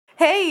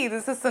Hey,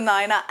 this is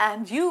Sunayana,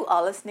 and you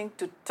are listening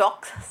to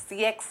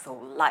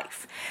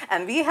TalkCXOLife.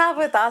 And we have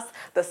with us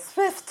the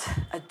swift,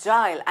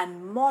 agile,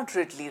 and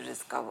moderately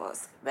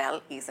risk-averse.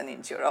 Well, he's an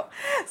insurer.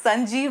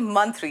 Sanjeev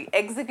Mantri,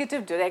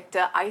 Executive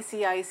Director,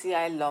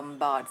 ICICI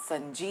Lombard.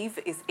 Sanjeev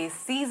is a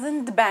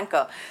seasoned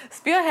banker,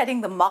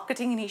 spearheading the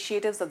marketing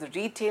initiatives of the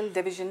retail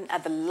division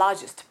at the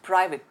largest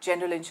private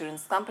general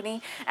insurance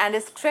company, and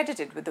is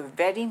credited with the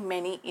very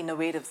many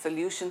innovative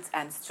solutions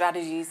and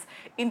strategies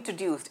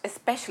introduced,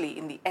 especially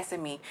in the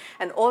SME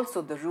and also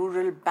the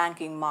rural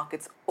banking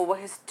markets over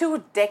his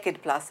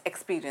 2-decade-plus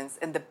experience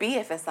in the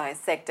BFSI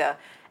sector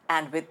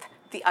and with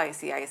the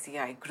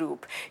ICICI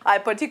Group. I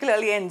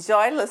particularly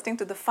enjoyed listening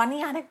to the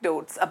funny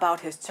anecdotes about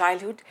his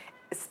childhood,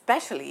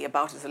 especially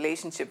about his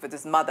relationship with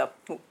his mother,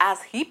 who,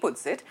 as he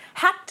puts it,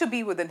 had to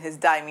be within his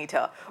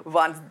diameter.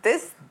 Once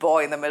this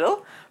boy in the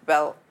middle,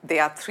 well, they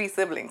are 3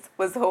 siblings,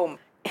 was home.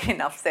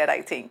 Enough said,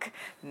 I think.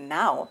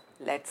 Now,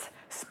 let's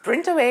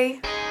sprint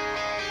away.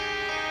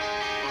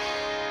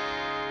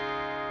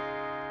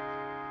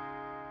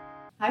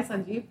 Hi,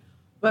 Sanjeev.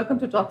 Welcome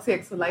to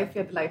TalkCXOLife.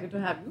 We are delighted to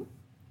have you.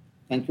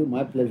 Thank you.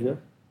 My pleasure.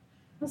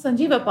 Now,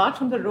 Sanjeev, apart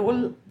from the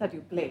role that you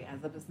play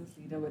as a business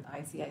leader with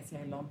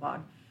ICICI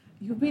Lombard,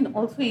 you've been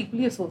also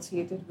equally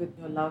associated with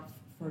your love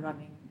for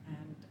running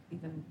and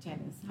even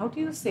tennis. How do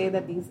you say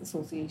that these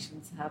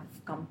associations have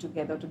come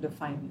together to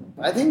define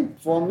you? I think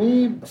for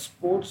me,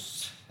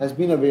 sports has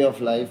been a way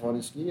of life,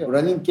 honestly.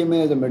 Running came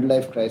in as a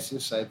midlife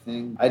crisis, I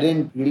think. I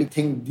didn't really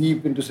think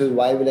deep into say,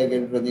 why will I get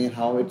into running and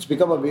how. It's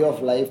become a way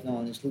of life now,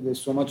 honestly.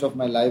 There's so much of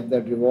my life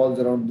that revolves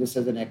around this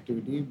as an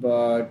activity.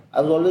 But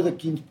I was always a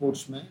keen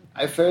sportsman.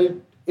 I felt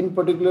in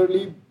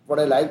particularly what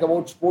I like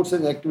about sports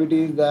and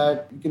activity is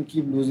that you can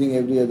keep losing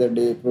every other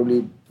day,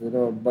 probably,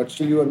 but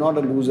still you are not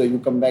a loser. You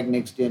come back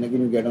next day and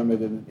again you get on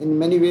with it. In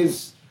many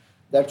ways,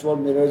 that's what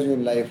mirrors you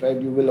in life, right?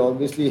 You will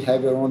obviously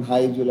have your own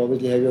highs, you'll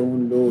obviously have your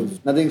own lows.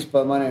 Nothing's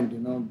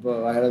permanent,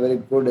 But I had a very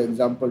good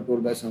example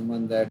told by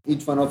someone that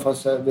each one of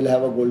us will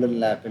have a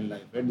golden lap in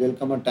life, right? There'll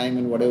come a time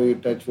when whatever you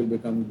touch will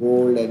become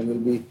gold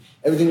and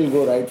everything will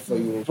go right for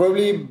you.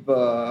 Probably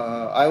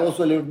I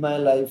also lived my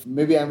life,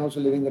 maybe I'm also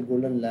living that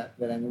golden lap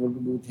where I'm able to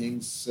do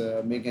things,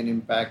 make an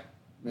impact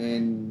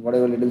in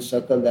whatever little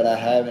circle that I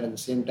have, and at the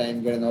same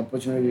time get an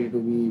opportunity to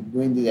be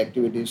doing these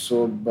activities.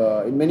 So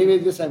in many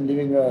ways, yes, I'm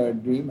living a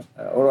dream,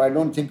 or I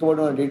don't think about it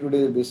on a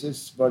day-to-day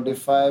basis. But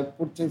if I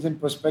put things in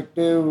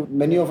perspective,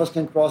 many of us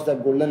can cross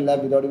that golden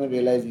lap without even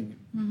realizing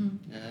it.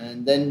 Mm-hmm.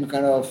 And then you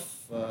kind of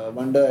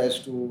wonder as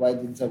to why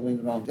things are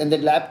going wrong. And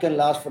that lap can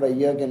last for a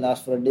year, can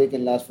last for a day,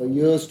 can last for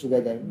years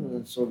together.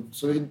 So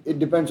it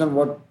depends on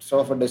what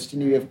sort of a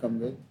destiny we have come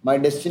with. My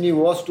destiny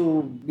was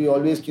to be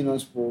always keen on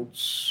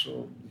sports.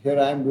 So here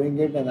I am doing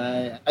it, and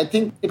I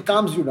think it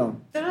calms you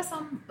down. There are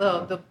some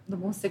the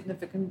most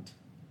significant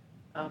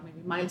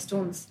maybe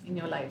milestones in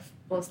your life,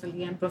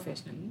 personally and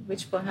professionally,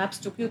 which perhaps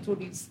took you through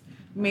these,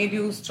 made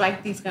you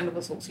strike these kind of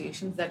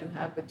associations that you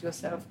have with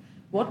yourself.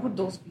 What would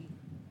those be?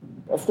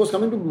 Of course,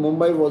 coming to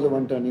Mumbai was a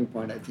one turning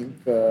point, I think.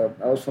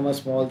 I was from a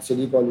small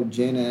city called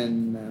Ujjain,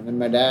 and when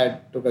my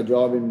dad took a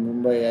job in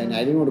Mumbai, and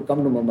I didn't want to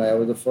come to Mumbai, I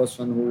was the first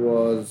one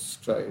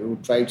who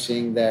tried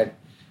saying that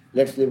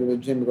let's live in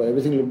Ujjain because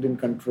everything looked in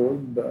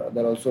control.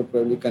 That also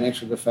probably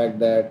connects with the fact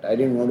that I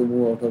didn't want to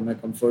move out of my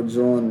comfort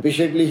zone.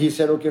 Patiently, he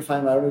said, okay,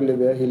 fine, I will live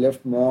here. He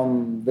left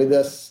mom with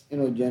us in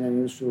Ujjain and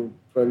used to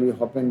probably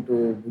hop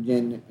into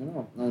Ujjain,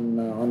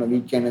 on a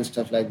weekend and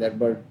stuff like that.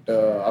 But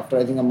after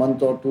I think a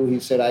month or two,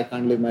 he said, I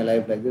can't live my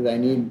life like this.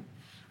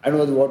 I don't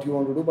know what you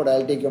want to do, but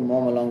I'll take your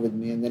mom along with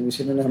me. And then we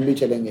said, hum bhi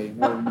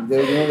chalenge. There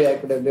was no way I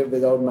could have lived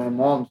without my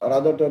mom.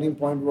 Another turning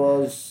point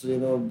was,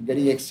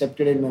 getting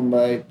accepted in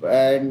Mumbai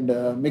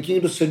and making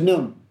it to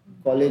Sydenham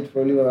College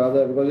probably was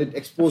another, because it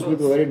exposed me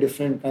to a very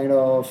different kind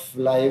of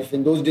life.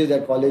 In those days,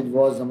 that college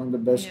was among the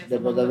best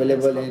that was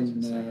available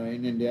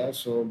in India.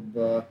 So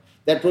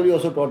that probably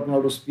also taught me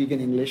how to speak in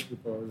English,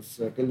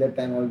 because till that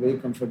time I was very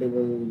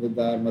comfortable with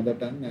our mother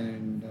tongue,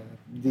 and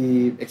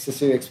the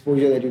excessive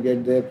exposure that you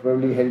get there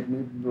probably helped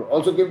me.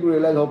 Also came to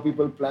realize how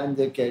people plan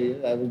their career.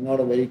 I was not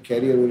a very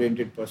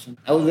career-oriented person.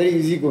 I was very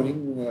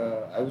easygoing.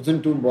 I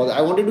wasn't too bothered.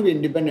 I wanted to be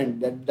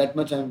independent. That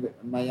much.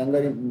 My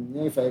younger,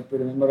 if I could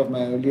remember of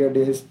my earlier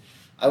days,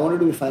 I wanted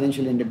to be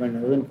financially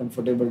independent. I wasn't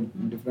comfortable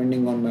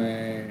depending on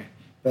my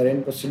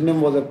parent. But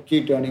Sydenham was a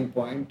key turning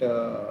point. There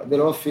are a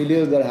lot of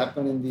failures that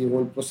happened in the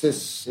whole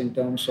process in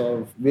terms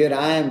of where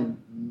I am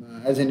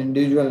as an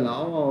individual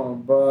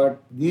now.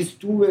 But these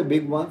two were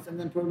big ones, and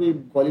then probably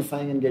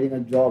qualifying and getting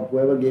a job.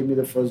 Whoever gave me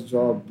the first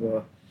job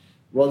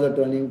was a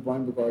turning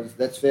point, because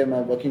that's where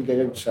my working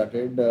career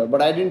started.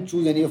 But I didn't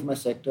choose any of my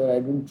sector. I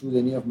didn't choose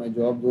any of my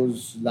job.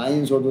 Those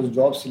lines or those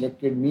jobs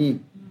selected me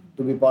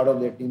to be part of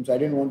their team. So I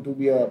didn't want to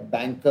be a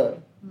banker.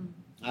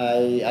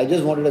 I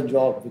just wanted a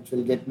job which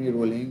will get me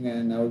rolling,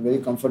 and I was very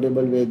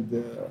comfortable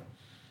with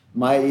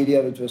my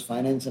area, which was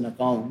finance and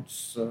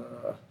accounts.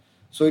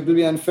 So it will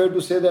be unfair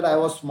to say that I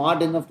was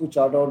smart enough to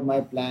chart out my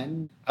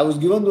plan. I was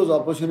given those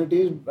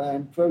opportunities,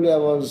 and probably I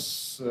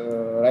was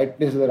right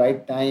place at the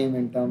right time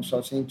in terms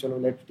of saying, "Chalo,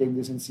 let's take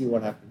this and see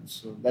what happens."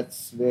 So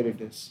that's where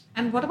it is.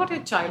 And what about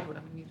your childhood?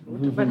 I mean, you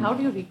wrote, but how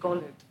do you recall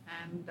it?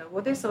 And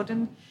were there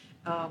certain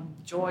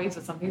joys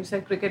or something? You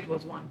said cricket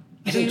was one.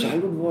 I think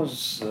childhood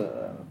was,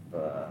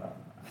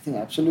 I think,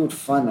 absolute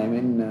fun. I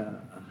mean,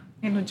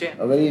 in Ujjain.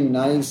 a very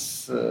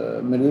nice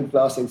middle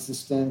class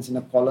existence in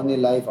a colony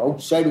life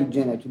outside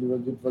Ujjain. Actually,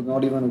 it was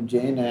not even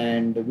Ujjain,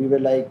 and we were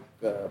like,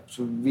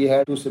 so we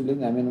had two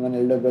siblings. I mean, one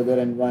elder brother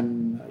and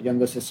one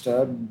younger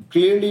sister.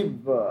 Clearly,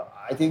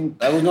 I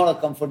think I was not a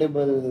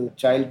comfortable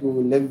child to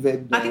live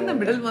with. I think the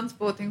middle ones,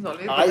 poor things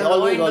always.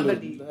 Always.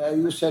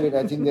 You said it.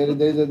 I think there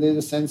is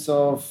a sense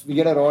of we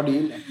get a raw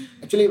deal.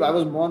 Actually, I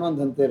was born on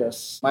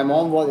Dhanteras. My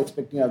mom was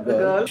expecting a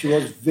girl. She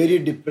was very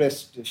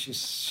depressed.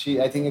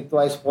 I think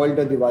I spoiled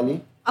her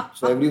Diwali.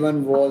 So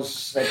everyone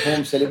was at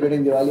home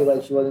celebrating Diwali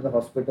while she was in the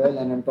hospital,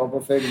 and on top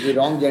of it, the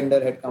wrong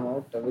gender had come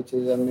out, which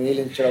is a male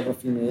instead of a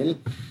female.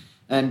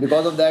 And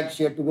because of that,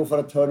 she had to go for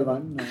a third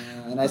one.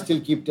 And I still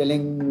keep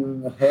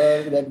telling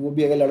her that wo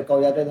bhi agar ladka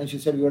ho jata hai, then she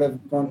said we would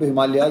have gone to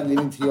Himalayas,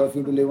 leaving three of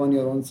you to live on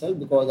your own self,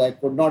 because I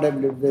could not have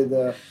lived with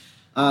the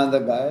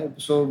guy.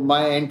 So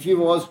my entry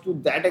was to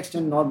that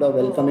extent not a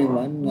welcoming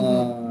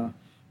one.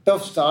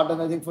 Tough start,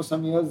 and I think for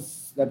some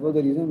years that was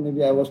the reason.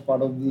 Maybe I was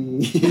part of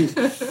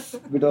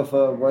the bit of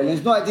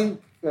violence. No, I think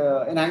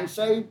in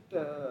hindsight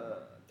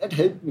that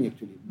helped me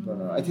actually.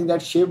 I think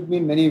that shaped me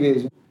in many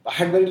ways. I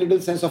had very little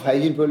sense of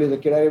hygiene probably as a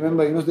kid. I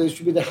remember, there used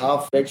to be the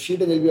half bed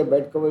sheet, and there will be a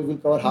bed cover which will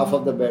cover half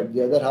of the bed.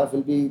 The other half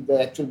will be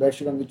the actual bed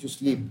sheet on which you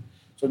sleep.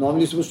 So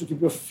normally you're supposed to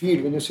keep your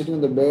feet when you're sitting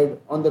on the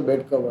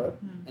bed cover,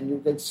 and you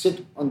can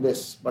sit on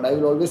this. But I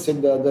will always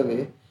sit the other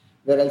way,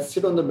 where I'll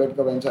sit on the bed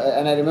cover.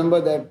 And I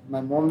remember that my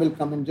mom will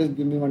come and just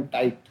give me one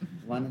tight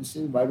one and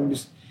say, why don't you...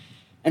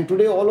 And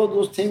today all of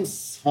those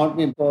things haunt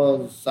me,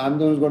 because I'm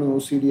the one who's got an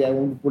OCD. I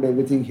want to put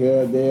everything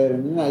here, there,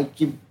 and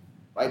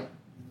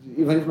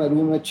even if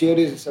my chair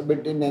is a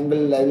bit in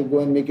angle, I will go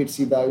and make it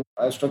Sida.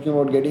 I was talking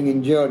about getting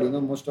injured.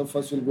 Most of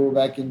us will go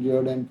back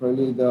injured, and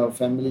probably the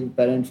family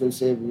parents will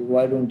say,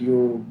 why don't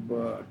you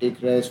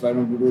take rest? Why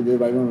don't you do this?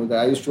 Why don't you do that?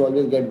 I used to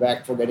always get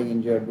whacked for getting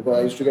injured, because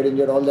I used to get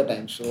injured all the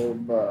time. So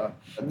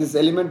this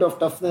element of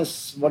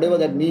toughness, whatever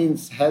that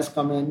means, has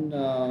come in.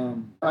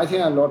 I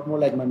think I'm a lot more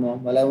like my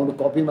mom. Well, I want to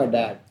copy my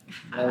dad.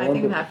 I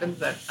think it happens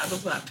that.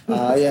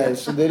 Yeah,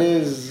 so there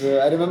is...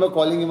 I remember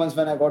calling him once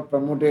when I got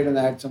promoted and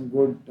I had some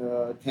good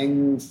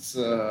things,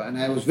 and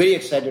I was very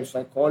excited. So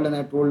I called and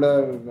I told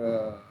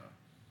her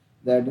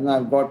that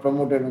I've got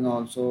promoted and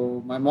all.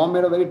 So my mom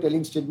made a very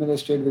telling statement that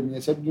stayed with me. I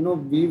said,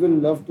 we will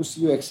love to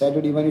see you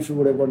excited even if you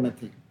would have got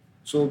nothing.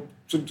 So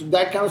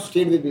that kind of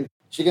stayed with me.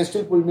 She can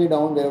still pull me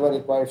down wherever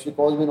required. She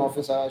calls me in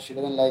office, she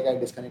doesn't like I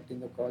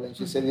disconnecting the call, and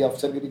she says, the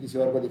afsargiri kisi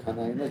aur ko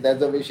dikhana. That's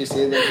the way she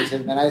says it. She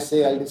says, when I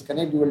say I'll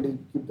disconnect, you will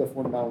keep the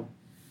phone down.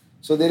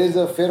 So there is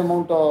a fair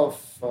amount of,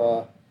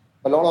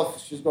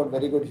 she's got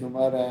very good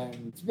humor, and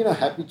it's been a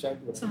happy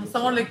childhood. So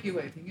someone like you,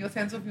 I think. Your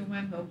sense of humor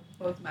and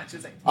hers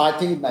matches, I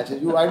think it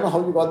matches. I don't know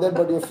how you got that,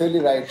 but you're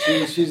fairly right.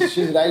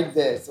 She's right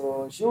there.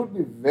 So she would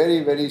be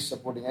very, very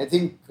supporting. I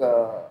think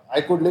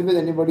I could live with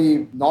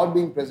anybody not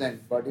being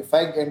present, but if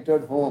I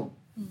entered home,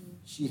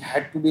 she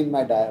had to be in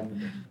my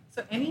diameter.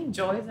 So any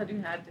joys that you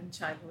had in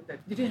childhood,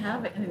 did you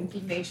have an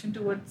inclination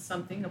towards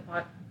something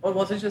apart, or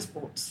was it just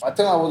sports? I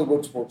think I was a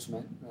good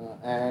sportsman.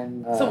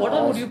 So what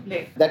all would you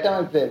play? That time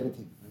I would play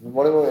everything.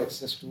 Whatever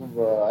access to,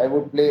 I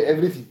would play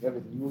everything.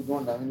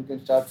 You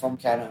can start from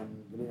carom,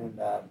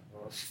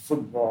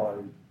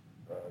 football,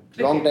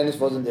 long tennis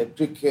wasn't there,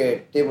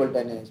 cricket, table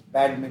tennis,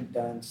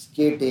 badminton,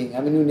 skating.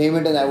 You name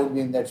it and I would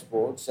be in that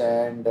sports.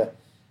 And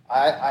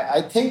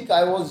I think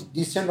I was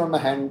decent on my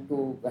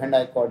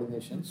hand-eye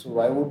coordination, so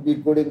I would be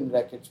good in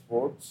racket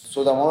sports.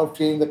 So the amount of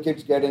training the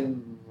kids get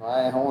in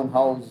my own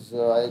house,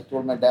 I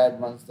told my dad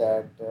once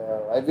that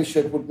I wish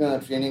you had put me on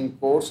a training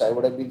course. I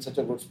would have been such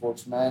a good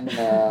sportsman.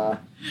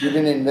 You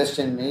didn't invest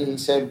in me. He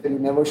said, you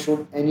never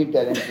showed any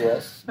talent to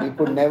us. We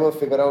could never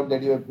figure out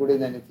that you were good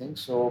in anything.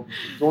 So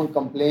don't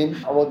complain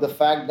about the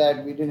fact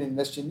that we didn't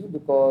invest in you,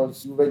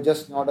 because you were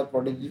just not a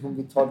prodigy whom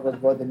we thought was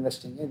worth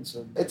investing in.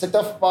 So it's a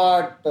tough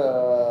part.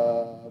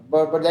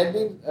 But that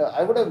means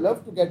I would have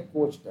loved to get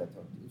coached. I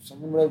thought if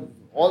someone would have,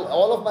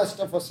 all of my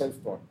stuff was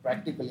self-taught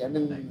practically.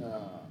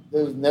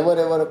 There was never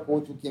ever a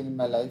coach who came in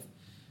my life.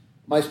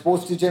 My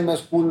sports teacher in my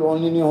school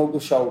only knew how to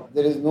shout.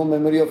 There is no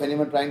memory of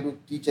anyone trying to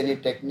teach any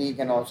technique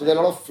and all. So there are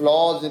a lot of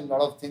flaws in a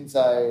lot of things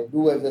I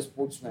do as a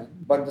sportsman.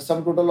 But the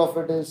sum total of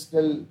it is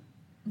still,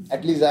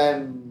 at least I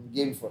am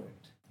game for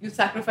it. You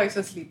sacrifice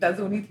your sleep. That's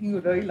the only thing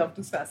you really love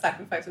to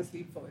sacrifice your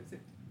sleep for, is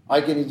it? I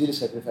can easily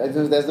sacrifice.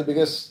 That's the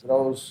biggest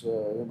grouse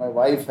my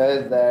wife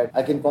has, that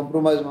I can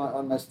compromise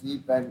on my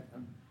sleep, and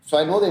so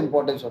I know the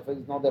importance of it.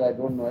 It's not that I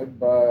don't know it,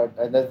 but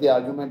that's the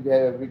argument we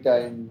have every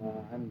time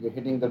I'm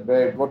hitting the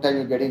bed. What time are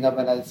you getting up?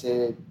 And I'll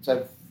say,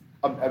 so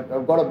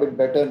I've got a bit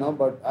better now,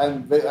 but I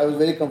was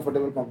very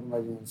comfortable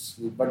compromising on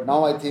sleep. But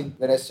now I think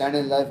where I stand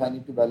in life, I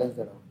need to balance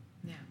that out.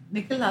 Yeah.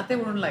 Nikhil Nate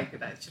wouldn't like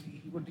it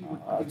actually. He would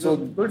so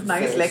good,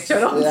 nice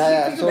lecture on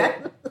yeah.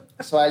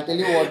 So I'll tell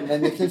you what,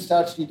 when Nikhil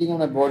starts cheating on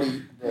my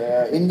body,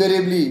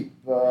 invariably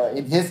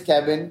in his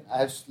cabin, I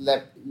have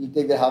slept. He'll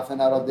take the half an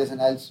hour of this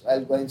and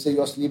I'll go and say,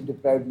 you're sleep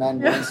deprived man,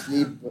 go and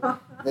sleep.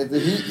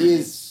 He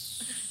is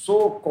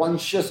so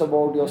conscious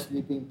about your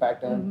sleeping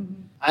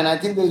pattern. And I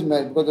think there is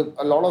because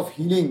a lot of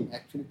healing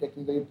actually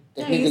technically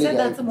he said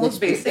that's the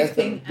most basic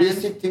thing.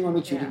 Basic thing on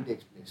which healing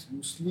takes place.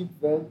 You sleep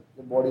well,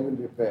 the body will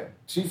repair.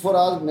 3-4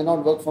 hours may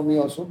not work for me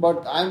also,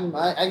 but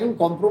I can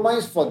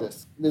compromise for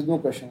this. There's no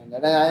question on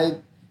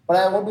that. But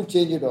I want to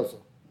change it also.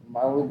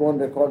 I want to go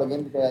and record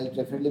again because I'll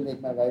definitely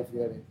make my wife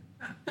hear it.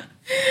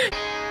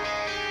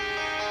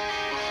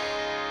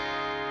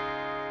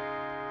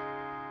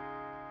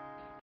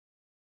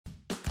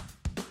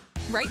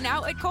 Right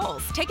now at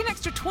Kohl's, take an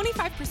extra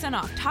 25%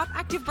 off top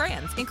active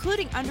brands,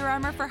 including Under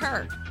Armour for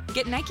her.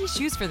 Get Nike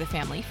shoes for the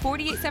family,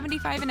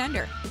 $48.75 and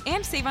under,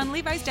 and save on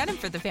Levi's denim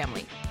for the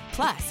family.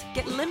 Plus,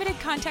 get limited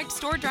contact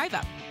store drive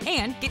up,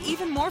 and get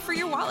even more for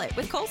your wallet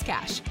with Kohl's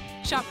Cash.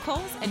 Shop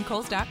Kohl's and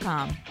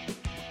Kohl's.com.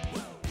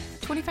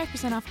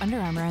 25% off Under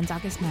Armour ends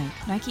August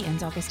 9th. Nike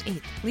ends August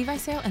 8th.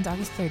 Levi's sale ends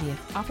August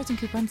 30th. Offers and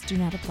coupons do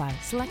not apply.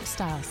 Select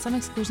styles. Some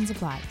exclusions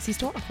apply. See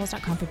store or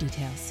Kohl's.com for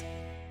details.